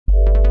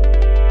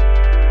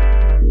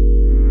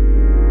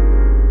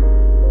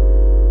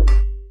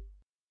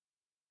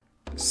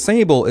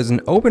Sable is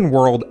an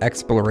open-world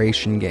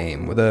exploration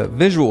game with a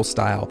visual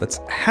style that's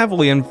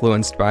heavily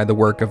influenced by the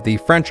work of the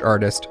French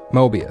artist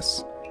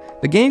Mœbius.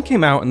 The game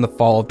came out in the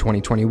fall of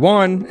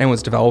 2021 and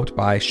was developed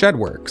by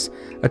Shedworks,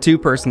 a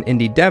two-person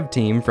indie dev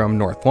team from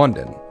North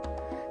London.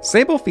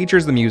 Sable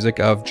features the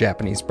music of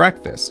Japanese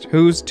Breakfast,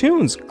 whose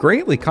tunes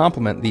greatly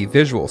complement the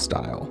visual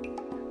style.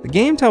 The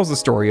game tells the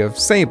story of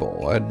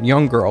Sable, a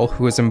young girl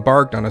who has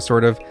embarked on a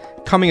sort of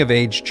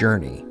coming-of-age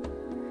journey.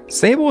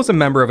 Sable is a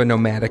member of a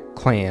nomadic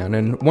clan,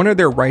 and one of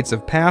their rites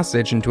of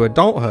passage into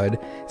adulthood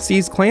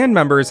sees clan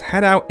members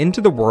head out into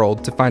the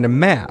world to find a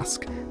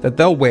mask that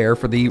they'll wear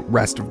for the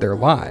rest of their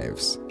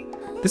lives.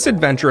 This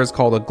adventure is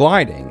called a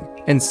gliding,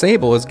 and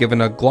Sable is given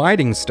a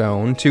gliding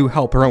stone to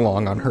help her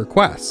along on her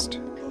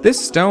quest.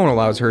 This stone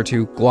allows her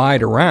to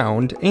glide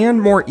around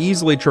and more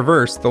easily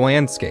traverse the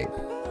landscape.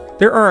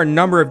 There are a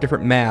number of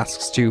different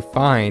masks to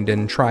find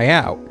and try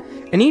out,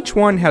 and each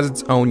one has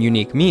its own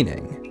unique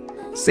meaning.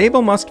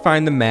 Sable must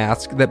find the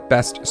mask that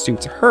best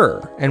suits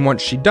her, and once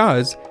she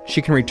does,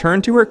 she can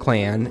return to her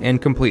clan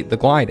and complete the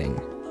gliding.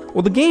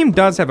 While the game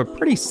does have a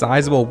pretty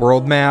sizable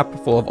world map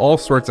full of all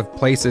sorts of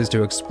places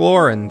to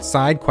explore and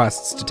side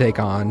quests to take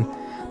on,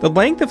 the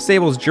length of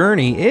Sable's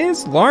journey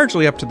is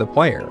largely up to the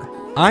player.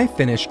 I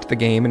finished the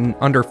game in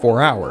under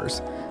 4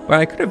 hours, but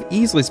I could have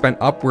easily spent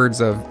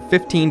upwards of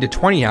 15 to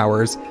 20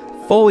 hours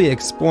fully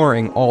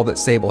exploring all that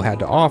Sable had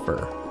to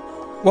offer.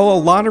 While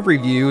a lot of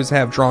reviews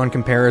have drawn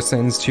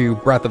comparisons to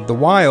Breath of the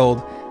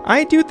Wild,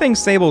 I do think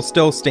Sable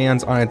still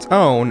stands on its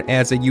own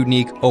as a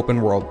unique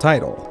open-world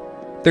title.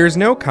 There's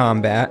no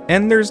combat,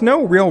 and there's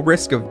no real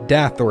risk of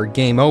death or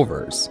game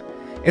overs.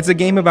 It's a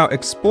game about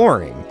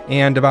exploring,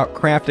 and about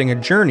crafting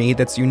a journey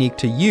that's unique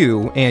to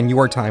you and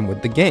your time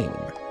with the game.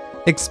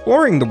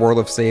 Exploring the world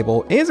of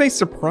Sable is a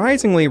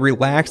surprisingly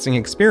relaxing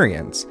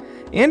experience,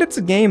 and it's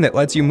a game that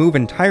lets you move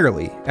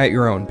entirely at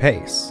your own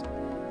pace.